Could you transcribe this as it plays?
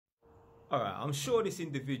Alright, I'm sure this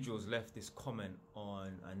individual's left this comment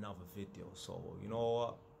on another video, so you know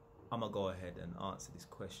what? I'm gonna go ahead and answer this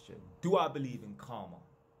question. Do I believe in karma?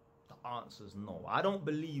 The answer is no. I don't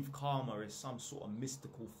believe karma is some sort of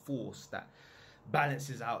mystical force that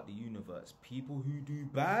balances out the universe. People who do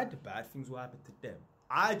bad things will happen to them.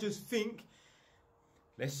 I just think,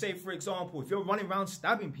 let's say for example, if you're running around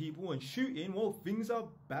stabbing people and shooting, well,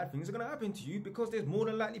 bad things are going to happen to you because there's more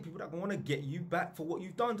than likely people that want to get you back for what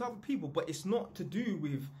you've done to other people. But it's not to do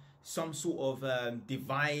with some sort of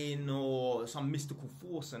divine or some mystical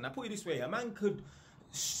force. And I put it this way, a man could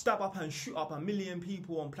stab up and shoot up 1 million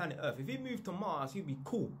people on planet Earth. If he moved to Mars, he'd be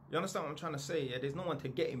cool. You understand what I'm trying to say? Yeah, there's no one to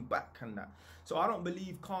get him back and that. So I don't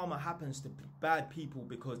believe karma happens to bad people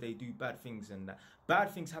because they do bad things and that.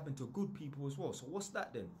 Bad things happen to good people as well. So what's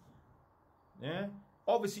that then? Yeah.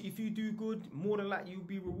 Obviously, if you do good, more than likely you'll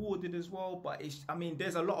be rewarded as well. But I mean,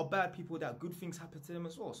 there's a lot of bad people that good things happen to them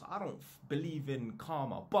as well. So I don't believe in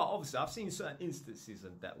karma. But obviously, I've seen certain instances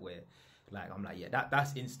of that where, like, I'm like, yeah,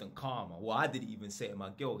 that's instant karma. Well, I didn't even say it.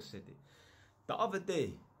 My girl said it. The other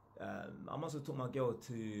day, I must have took my girl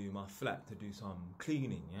to my flat to do some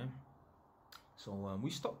cleaning, yeah? So we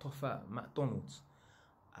stopped off at McDonald's.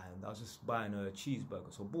 And I was just buying a cheeseburger.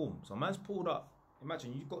 So boom. So man's pulled up.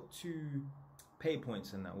 Imagine you've got 2 pay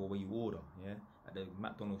points and that, or where you order, yeah, at the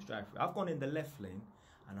McDonald's drive-thru. I've gone in the left lane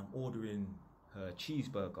and I'm ordering her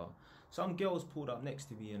cheeseburger. Some girls pulled up next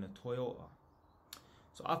to me in a Toyota.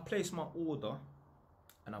 So I've placed my order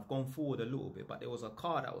and I've gone forward a little bit, but there was a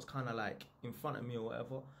car that was kind of like in front of me or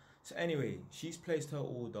whatever. So anyway, she's placed her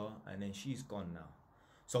order and then she's gone now.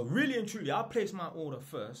 So really and truly, I placed my order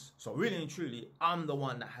first. So really and truly, I'm the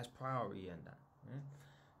one that has priority in that.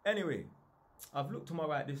 Yeah? Anyway, I've looked to my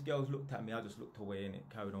right, this girl's looked at me, I just looked away in it,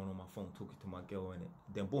 carried on my phone, talking to my girl in it.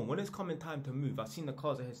 Then boom, when it's coming time to move, I've seen the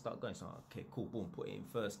cars ahead start going, so okay, cool, boom, put it in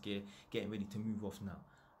first gear, getting ready to move off now.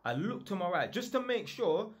 I looked to my right, just to make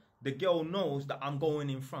sure the girl knows that I'm going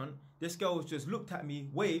in front. This girl just looked at me,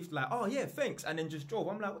 waved, like, oh yeah, thanks, and then just drove.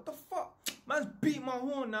 I'm like, what the fuck? Man's beat my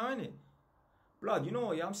horn now, innit? Blood, you know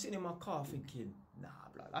what, yeah, I'm sitting in my car thinking, nah,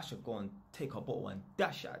 blood, I should go and take a bottle and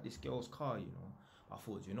dash at this girl's car, you know. I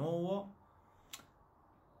thought, you know what?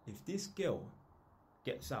 If this girl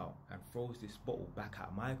gets out and throws this bottle back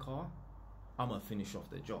at my car, I'm gonna finish off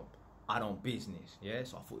the job. I don't business, yeah?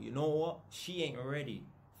 So I thought, you know what? She ain't ready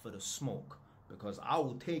for the smoke because I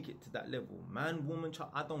will take it to that level. Man, woman, child,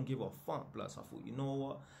 I don't give a fuck, blood. So I thought, you know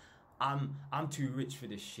what? I'm too rich for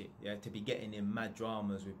this shit, yeah, to be getting in mad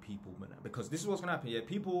dramas with people, man. Because this is what's gonna happen, yeah?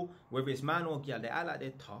 People, whether it's man or girl, they act like they're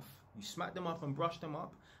tough. You smack them up and brush them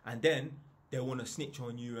up, and then they want to snitch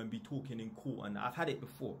on you and be talking in court. And I've had it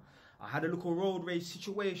before. I had a little road rage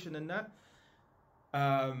situation and that.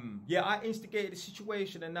 Yeah, I instigated the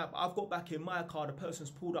situation and that. But I've got back in my car. The person's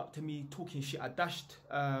pulled up to me talking shit. I dashed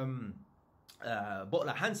a bottle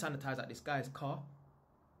of hand sanitizer at this guy's car.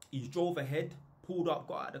 He drove ahead, pulled up,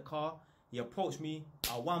 got out of the car. He approached me.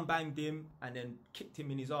 I one-banged him and then kicked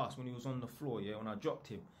him in his ass when he was on the floor, yeah, when I dropped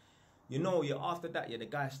him. You know, yeah, after that, yeah, the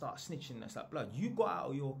guy starts snitching. That's like, blood, you got out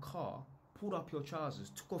of your car, pulled up your trousers,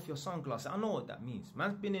 took off your sunglasses. I know what that means.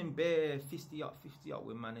 Man's been in bare 50 up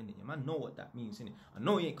with man, innit? Yeah, man know what that means, innit? I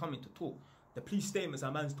know he ain't coming to talk. The police statements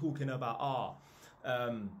a man's talking about,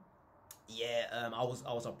 I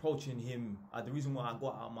was approaching him. The reason why I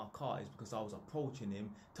got out of my car is because I was approaching him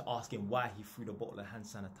to ask him why he threw the bottle of hand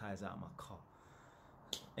sanitizer out of my car.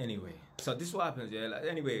 Anyway, so this is what happens, yeah? Like,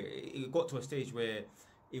 anyway, it got to a stage where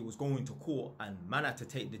it was going to court and man had to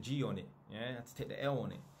take the G on it, yeah? Had to take the L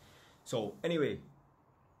on it. So anyway,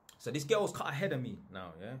 so this girl's cut ahead of me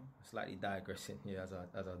now, yeah? Slightly digressing here as I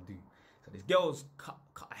do. So this girl's cut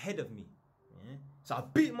ahead of me, yeah? So I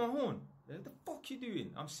beat my horn. What the fuck you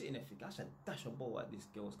doing? I'm sitting there thinking, I should dash a ball at this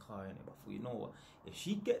girl's car, innit? But for you know what? If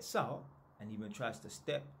she gets out and even tries to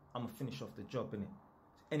step, I'm gonna finish off the job, innit?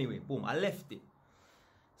 So anyway, boom, I left it.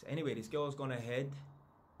 So anyway, this girl's gone ahead,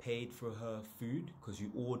 paid for her food, because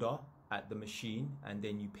you order at the machine and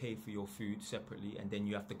then you pay for your food separately and then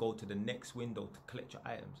you have to go to the next window to collect your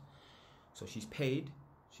items. So she's paid,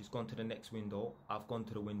 she's gone to the next window, I've gone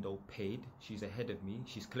to the window, paid, she's ahead of me,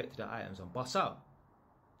 she's collected her items and bust out.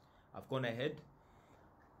 I've gone ahead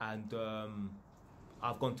and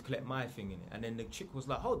I've gone to collect my thing in it, and then the chick was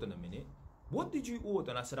like, hold on a minute, what did you order?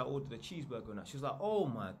 And I said, I ordered a cheeseburger. And she was like, oh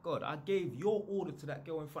my God, I gave your order to that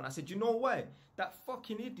girl in front. I said, you know why? That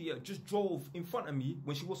fucking idiot just drove in front of me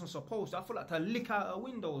when she wasn't supposed to. I feel like to lick out her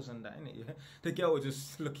windows and that, innit? Yeah? The girl was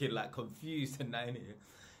just looking like confused and that, innit?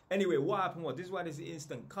 Anyway, what happened was, this is why there's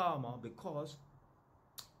instant karma, because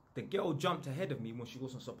the girl jumped ahead of me when she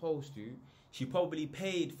wasn't supposed to. She probably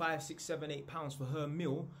paid £5, £6, £7, £8 for her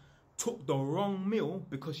meal, took the wrong meal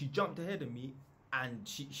because she jumped ahead of me and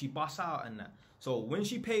she bust out and that. So when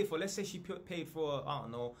she paid for, let's say she paid for, I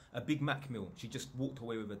don't know, a Big Mac meal, she just walked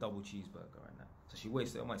away with a double cheeseburger and that. So she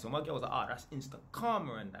wasted her money. So my girl was like, that's instant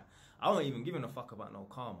karma and that. I wasn't even giving a fuck about no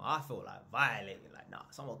karma. I felt like violated, like, nah,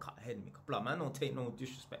 someone cut ahead of me. Blood, man, don't take no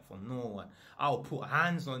disrespect from no one. I'll put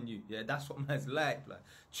hands on you. Yeah, that's what man's like.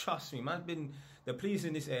 Trust me, man's been, the police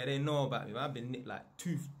in this area, they know about me. Man, I've been nicked like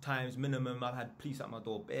 2 times minimum. I've had police at my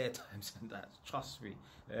door bare times and that. Trust me.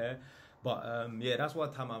 Yeah. But yeah, that's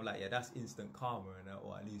one time I'm like, yeah, that's instant karma and that,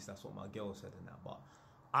 or at least that's what my girl said and that. But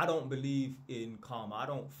I don't believe in karma. I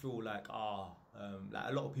don't feel like, like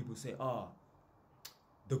a lot of people say,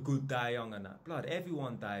 the good die young and that. Blood,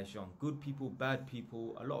 everyone dies young. Good people, bad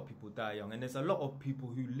people, a lot of people die young. And there's a lot of people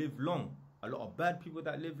who live long. A lot of bad people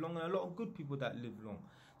that live long and a lot of good people that live long.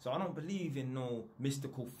 So I don't believe in no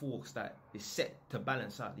mystical force that is set to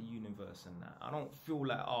balance out the universe and that. I don't feel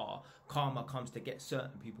like, karma comes to get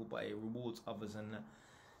certain people, but it rewards others and that.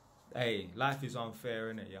 Hey, life is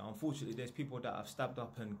unfair, innit? Yeah, unfortunately, there's people that have stabbed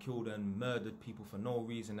up and killed and murdered people for no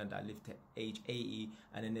reason and that live to age 80.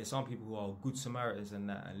 And then there's some people who are good Samaritans and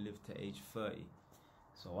that and live to age 30.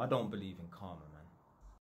 So I don't believe in karma, man.